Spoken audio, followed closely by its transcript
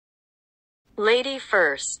Lady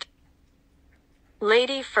first.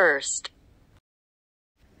 Lady first.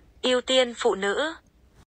 Ưu tiên phụ nữ.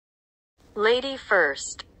 Lady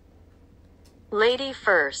first. Lady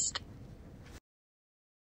first.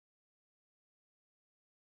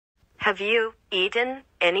 Have you eaten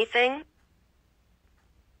anything?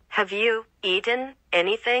 Have you eaten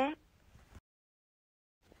anything?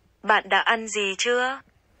 Bạn đã ăn gì chưa?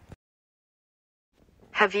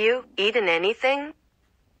 Have you eaten anything?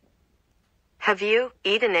 Have you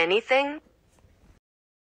eaten anything?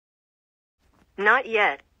 Not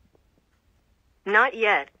yet. Not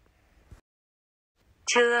yet.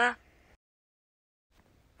 Chưa.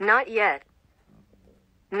 Not yet.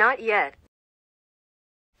 Not yet.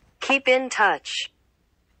 Keep in touch.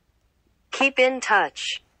 Keep in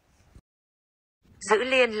touch. Giữ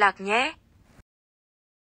liên lạc nhé.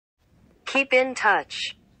 Keep in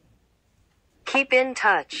touch. Keep in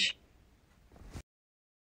touch.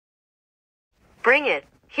 Bring it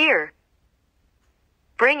here.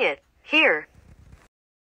 Bring it here.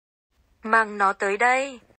 Mang nó tới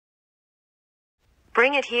đây.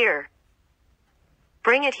 Bring it here.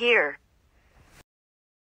 Bring it here.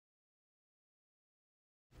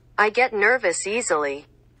 I get nervous easily.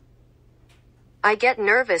 I get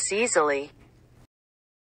nervous easily.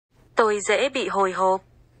 Tôi dễ bị hồi hộp.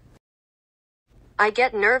 I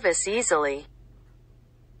get nervous easily.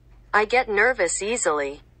 I get nervous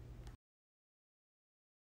easily.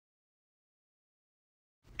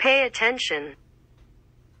 Pay attention.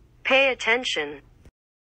 Pay attention.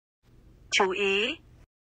 Chú ý.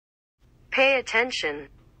 Pay attention.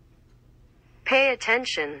 Pay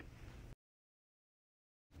attention.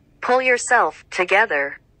 Pull yourself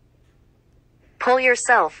together. Pull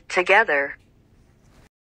yourself together.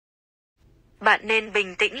 Bạn nên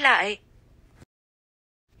bình tĩnh lại.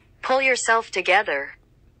 Pull yourself together.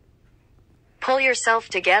 Pull yourself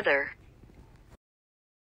together.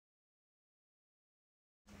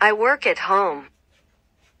 I work at home.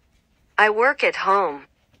 I work at home.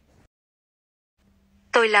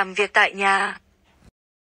 Tôi làm việc tại nhà.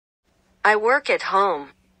 I work at home.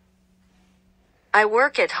 I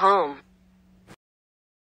work at home.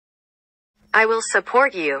 I will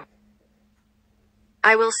support you.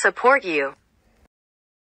 I will support you.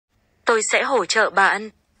 Tôi sẽ hỗ trợ bạn.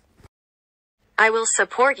 I will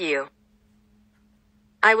support you.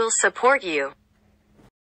 I will support you.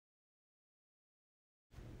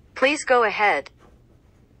 Please go ahead.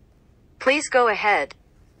 Please go ahead.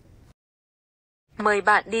 Mời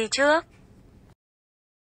bạn đi trước.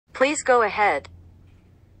 Please go ahead.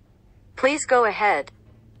 Please go ahead.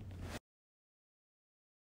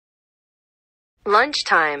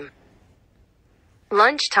 Lunchtime.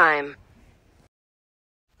 Lunchtime.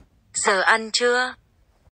 Giờ ăn trưa.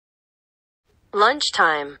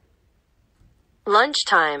 Lunchtime.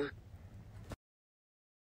 Lunchtime.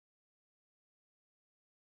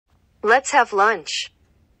 Let's have lunch.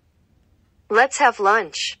 Let's have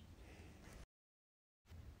lunch.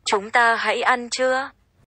 Chúng ta hãy ăn trưa.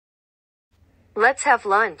 Let's have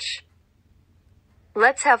lunch.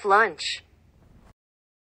 Let's have lunch.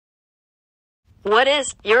 What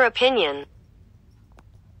is your opinion?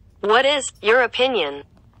 What is your opinion?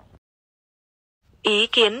 Ý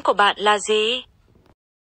kiến của bạn là gì?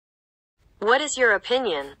 What is your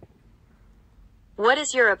opinion? What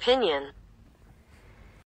is your opinion?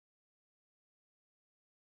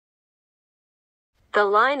 The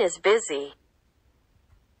line is busy.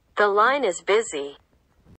 The line is busy.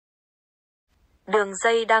 Đường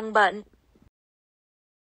dây đang bận.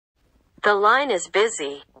 The line is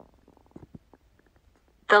busy.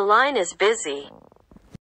 The line is busy.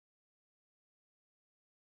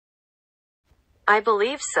 I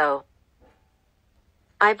believe so.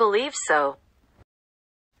 I believe so.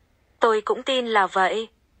 Tôi cũng tin là vậy.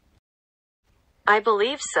 I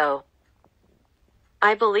believe so.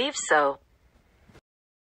 I believe so.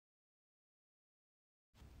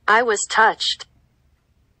 I was touched.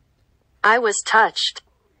 I was touched.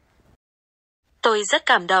 Tôi rất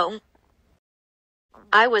cảm động.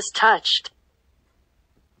 I was touched.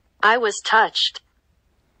 I was touched.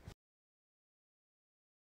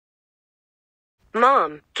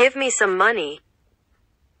 Mom, give me some money.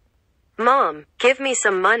 Mom, give me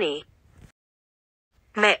some money.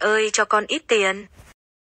 Mẹ ơi, cho con ít tiền.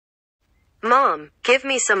 Mom, give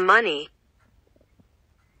me some money.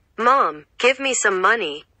 Mom, give me some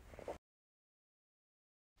money.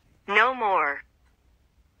 No more.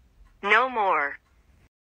 No more.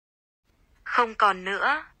 Không còn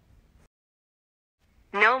nữa.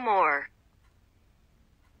 No more.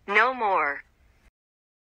 No more.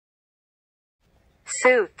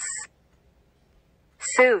 Suits.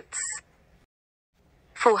 Suits.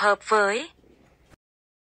 Phù hợp với.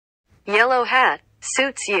 Yellow hat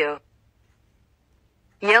suits you.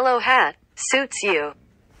 Yellow hat suits you.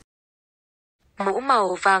 Mũ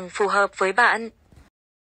màu vàng phù hợp với bạn.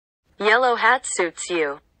 Yellow hat suits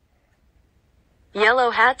you. Yellow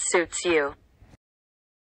hat suits you.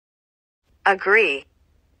 Agree.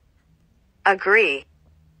 Agree.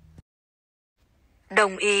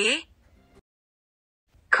 Đồng ý.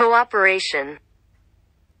 Cooperation.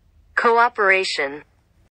 Cooperation.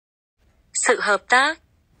 Sự hợp tác.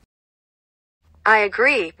 I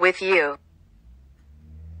agree with you.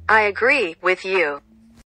 I agree with you.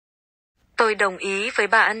 Tôi đồng ý với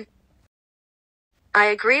bạn. I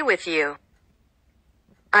agree with you.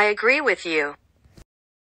 I agree with you.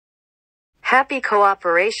 Happy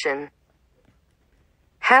cooperation.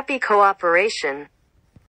 Happy cooperation.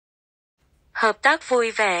 Hợp tác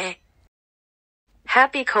vui vẻ.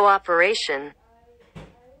 Happy cooperation.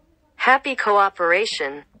 Happy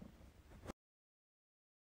cooperation.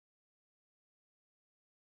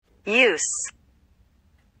 Use.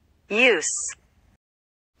 Use.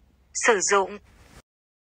 Sử dụng.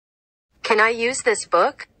 Can I use this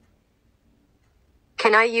book?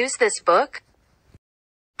 Can I use this book?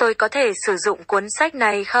 Tôi có thể sử dụng cuốn sách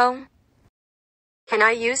này không? Can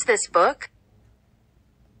I use this book?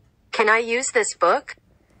 Can I use this book?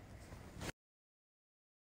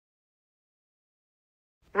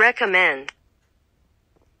 Recommend.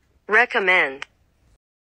 Recommend.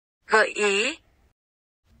 Gợi ý.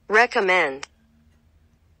 Recommend.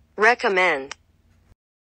 Recommend.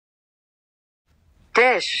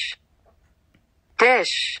 Dish.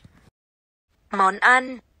 Dish. Món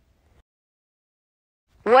ăn.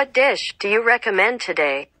 What dish do you recommend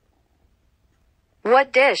today?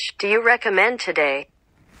 What dish do you recommend today?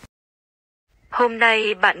 Hôm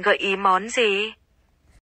nay bạn gợi ý món gì?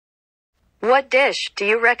 What dish do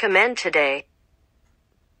you recommend today?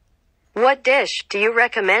 What dish do you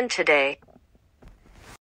recommend today?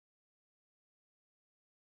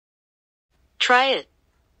 Try it.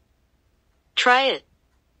 Try it.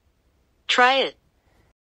 Try it.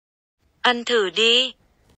 Ăn thử đi.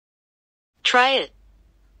 Try it.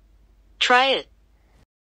 Try it.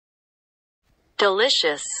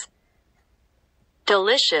 Delicious.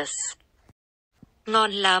 Delicious.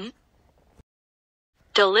 Ngon lắm.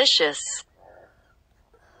 Delicious.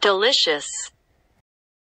 Delicious.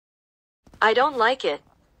 I don't like it.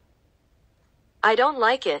 I don't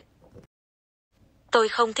like it. Tôi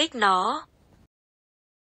không thích nó.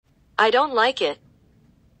 I don't like it.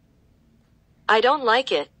 I don't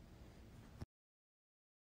like it.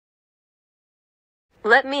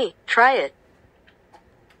 Let me try it.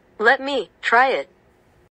 Let me try it.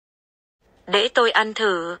 Để tôi ăn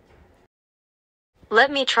thử.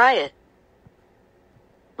 Let me try it.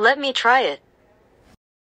 Let me try it.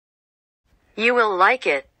 You will like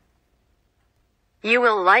it. You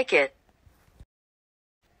will like it.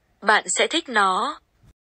 Bạn sẽ thích nó.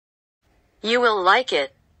 You will like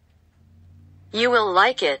it. You will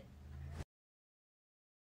like it.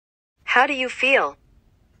 How do you feel?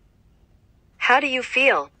 How do you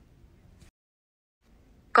feel?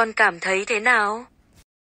 Con cảm thấy thế nào?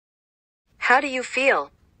 How do you feel?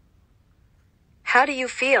 How do you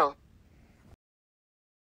feel?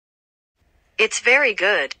 It's very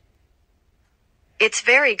good. It's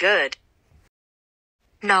very good.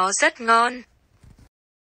 Nó rất ngon.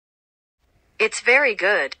 It's very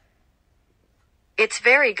good. It's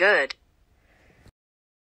very good.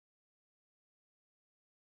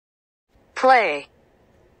 Play.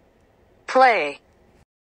 Play.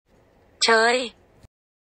 Chơi.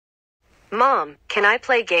 Mom, can I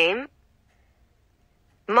play game?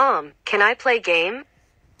 Mom, can I play game?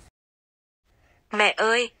 Mẹ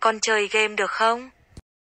ơi, con chơi game được không?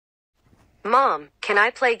 Mom, can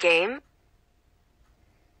I play game?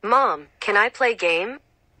 Mom, can I play game?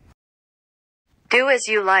 Do as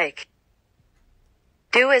you like.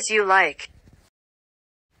 Do as you like.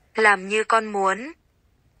 Làm như con muốn.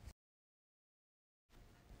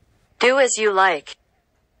 Do as you like.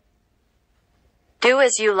 Do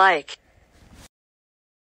as you like.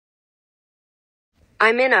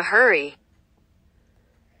 I'm in a hurry.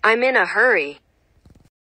 I'm in a hurry.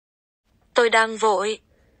 Tôi đang vội.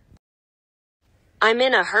 I'm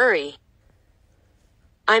in a hurry.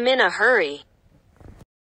 I'm in a hurry.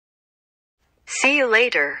 See you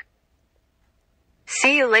later.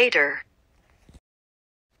 See you later.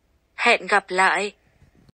 Hẹn gặp lại.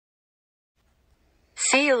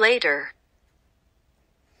 See you later.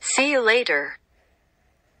 See you later.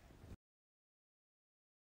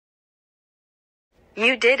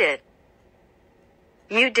 You did it.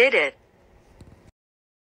 You did it.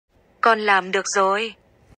 Con làm được rồi.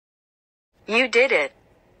 You did it.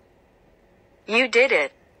 You did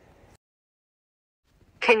it.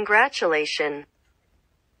 Congratulations.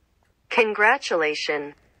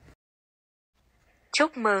 Congratulations.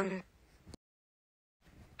 Chúc mừng.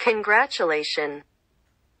 Congratulations.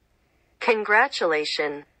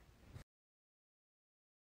 Congratulations.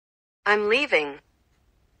 I'm leaving.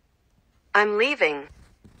 I'm leaving.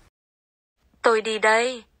 Tôi đi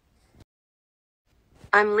đây.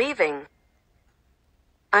 I'm leaving.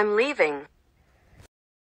 I'm leaving.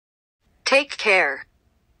 Take care.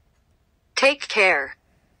 Take care.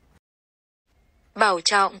 Bảo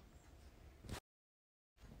trọng.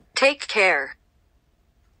 Take care.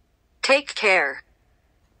 Take care.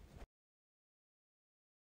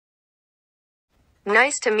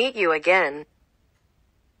 Nice to meet you again.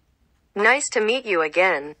 Nice to meet you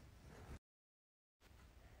again.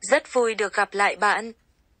 Rất vui được gặp lại bạn.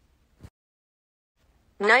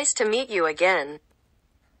 Nice to meet you again.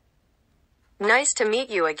 Nice to meet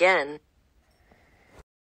you again.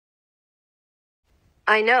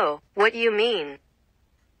 I know what you mean.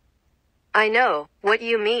 I know what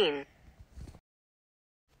you mean.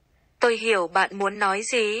 Tôi hiểu bạn muốn nói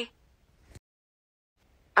gì.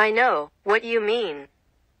 I know what you mean.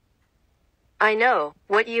 I know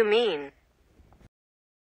what you mean.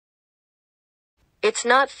 It's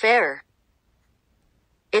not fair.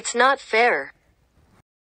 It's not fair.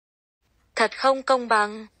 Thật không công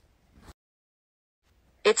bằng.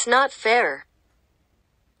 It's not fair.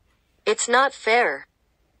 It's not fair.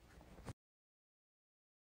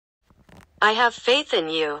 I have faith in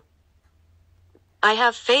you. I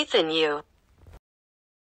have faith in you.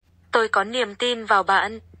 Tôi có niềm tin vào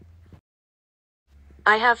bạn.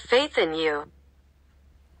 I have faith in you.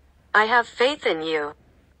 I have faith in you.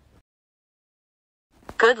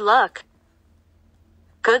 Good luck.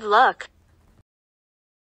 Good luck.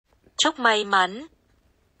 Chúc may mắn.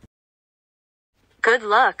 Good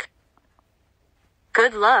luck.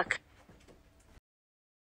 Good luck.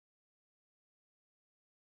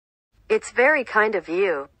 It's very kind of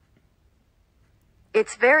you.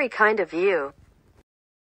 It's very kind of you.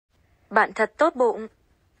 Bạn thật tốt bụng.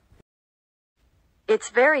 It's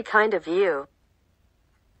very kind of you.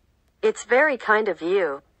 It's very kind of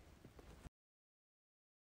you.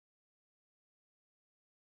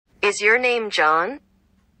 Is your name John?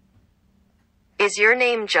 Is your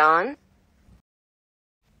name John?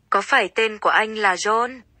 Có phải tên của anh là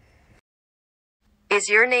John?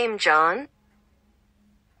 Is your name John?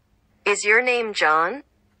 Is your name John?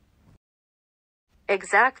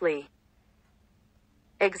 Exactly.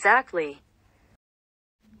 Exactly.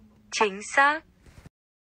 Chính xác.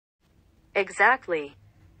 Exactly.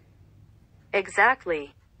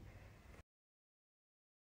 Exactly.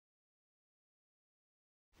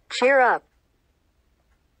 Cheer up.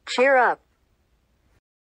 Cheer up.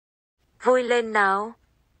 Vui lên nào.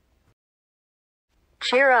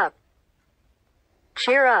 Cheer up.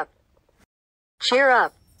 Cheer up. Cheer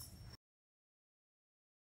up.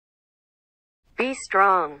 Be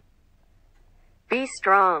strong. Be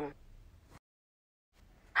strong.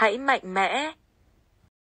 Hãy mạnh mẽ.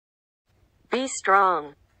 Be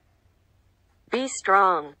strong. Be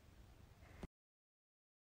strong.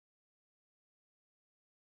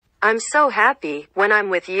 I'm so happy when I'm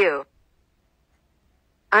with you.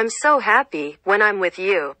 I'm so happy when I'm with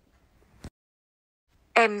you.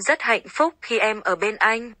 Em rất hạnh phúc khi em ở bên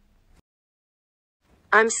anh.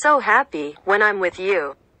 I'm so happy when I'm with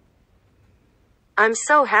you. I'm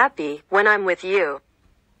so happy when I'm with you.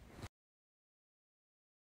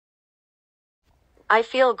 I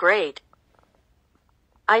feel great.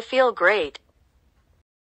 I feel great.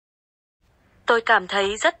 Tôi cảm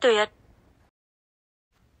thấy rất tuyệt.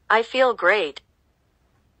 I feel great.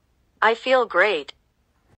 I feel great.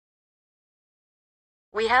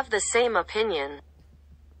 We have the same opinion.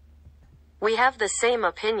 We have the same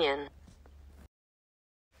opinion.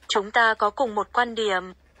 Chúng ta có cùng một quan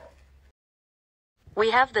điểm.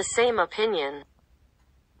 We have the same opinion.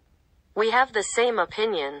 We have the same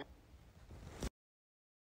opinion.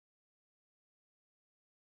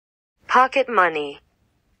 Pocket money.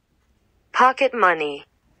 Pocket money.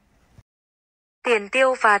 Tiền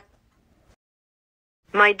tiêu vặt.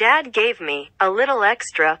 My dad gave me a little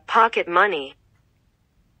extra pocket money.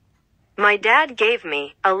 My dad gave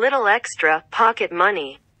me a little extra pocket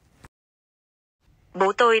money.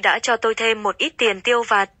 Bố tôi đã cho tôi thêm một ít tiền tiêu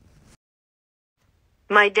vặt.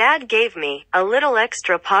 My dad gave me a little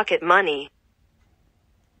extra pocket money.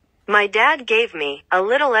 My dad gave me a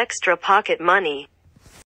little extra pocket money.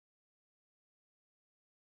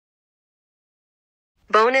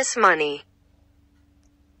 Bonus money.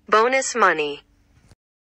 Bonus money.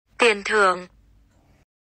 Tiền thưởng.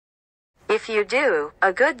 If you do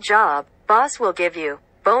a good job, boss will give you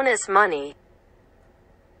bonus money.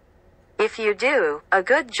 If you do a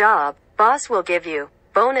good job, boss will give you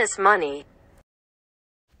bonus money.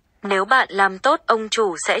 Nếu bạn làm tốt, ông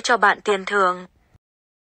chủ sẽ cho bạn tiền thưởng.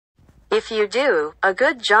 If you do a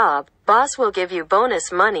good job, boss will give you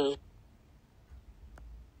bonus money.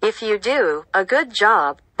 If you do a good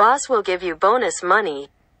job, boss will give you bonus money.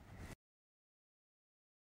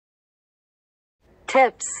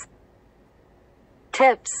 Tips.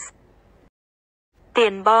 Tips.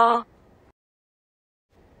 Tiền bo.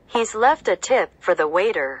 He's left a tip for the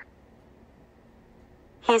waiter.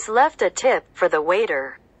 He's left a tip for the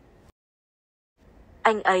waiter.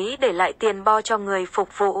 Anh ấy để lại tiền bo cho người phục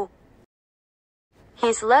vụ.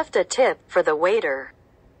 He's left a tip for the waiter.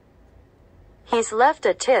 He's left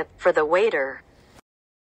a tip for the waiter.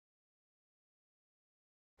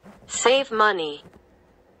 Save money.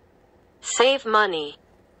 Save money.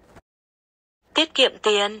 Tiết kiệm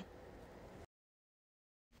tiền.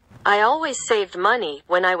 I always saved money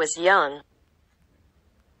when I was young.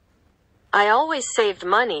 I always saved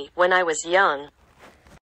money when I was young.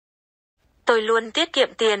 Tôi luôn tiết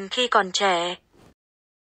kiệm tiền khi còn trẻ.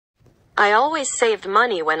 I always saved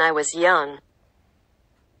money when I was young.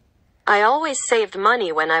 I always saved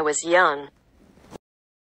money when I was young.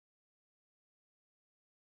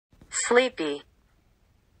 Sleepy.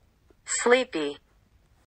 Sleepy.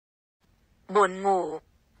 Buồn ngủ.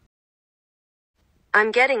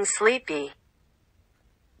 I'm getting sleepy.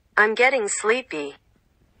 I'm getting sleepy.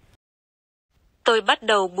 Tôi bắt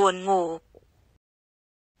đầu buồn ngủ.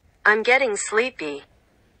 I'm getting sleepy.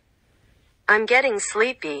 I'm getting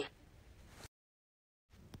sleepy.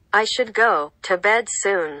 I should go to bed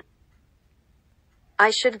soon.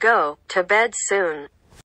 I should go to bed soon.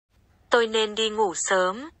 Tôi nên đi ngủ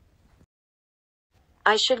sớm.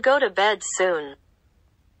 I should go to bed soon.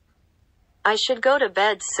 I should go to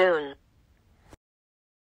bed soon.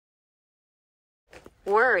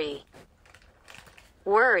 Worry.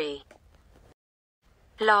 Worry.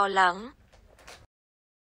 Lo lắng.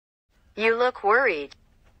 You look worried.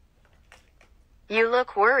 You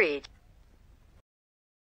look worried.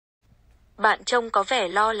 Bạn trông có vẻ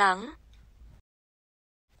lo lắng.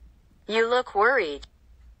 You look worried.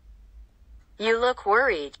 You look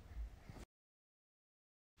worried.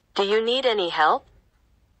 Do you need any help?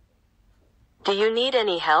 Do you need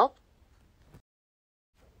any help?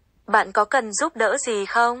 Bạn có cần giúp đỡ gì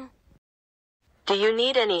không? Do you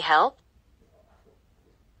need any help?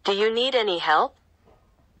 Do you need any help?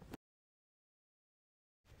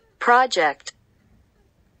 Project.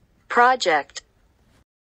 Project.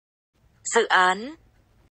 Dự án.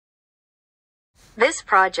 This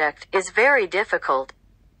project is very difficult.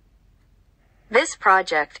 This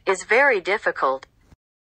project is very difficult.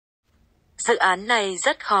 Dự án này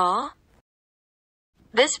rất khó.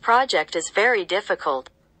 This project is very difficult.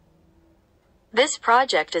 This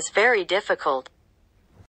project is very difficult.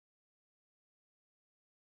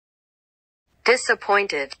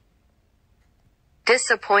 Disappointed.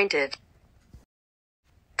 Disappointed.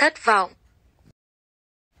 Thất vọng.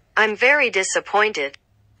 I'm very disappointed.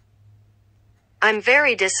 I'm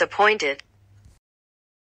very disappointed.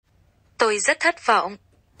 Tôi rất thất vọng.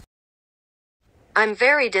 I'm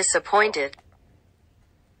very disappointed.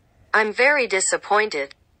 I'm very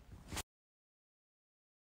disappointed.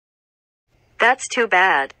 That's too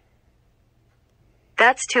bad.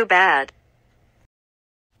 That's too bad.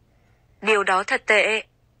 Điều đó thật tệ.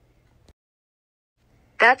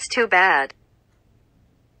 That's too bad.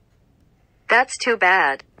 That's too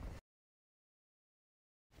bad.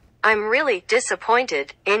 I'm really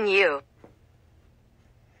disappointed in you.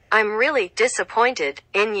 I'm really disappointed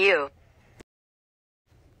in you.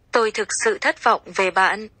 Tôi thực sự thất vọng về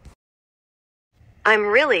bạn.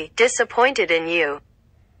 I'm really disappointed in you.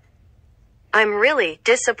 I'm really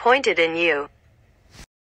disappointed in you.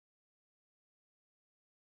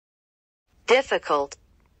 Difficult.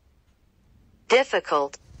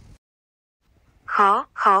 Difficult. Khó,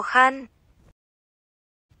 khó khăn.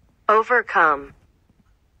 Overcome.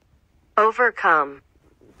 Overcome.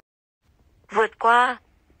 Vượt qua.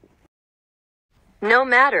 No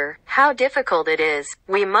matter how difficult it is,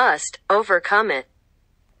 we must overcome it.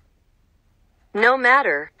 No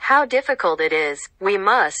matter how difficult it is, we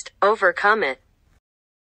must overcome it.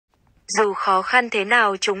 Dù khó khăn thế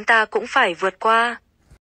nào chúng ta cũng phải vượt qua.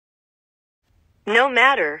 No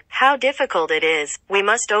matter how difficult it is, we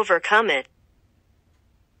must overcome it.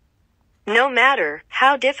 No matter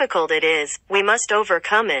how difficult it is, we must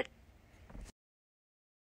overcome it.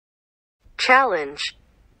 Challenge.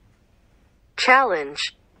 Challenge.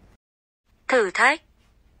 Thử thách.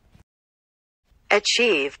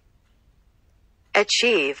 Achieve.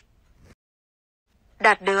 Achieve.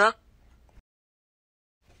 Đạt được.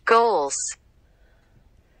 Goals.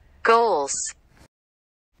 Goals.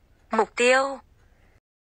 Mục tiêu.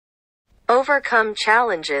 Overcome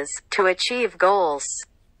challenges to achieve goals.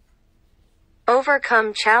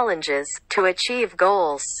 Overcome challenges to achieve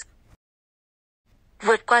goals.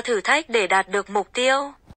 Vượt qua thử thách để đạt được mục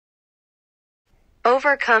tiêu.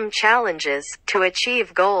 Overcome challenges to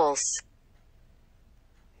achieve goals.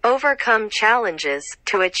 Overcome challenges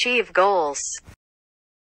to achieve goals.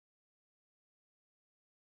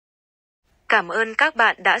 Cảm ơn các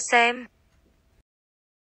bạn đã xem.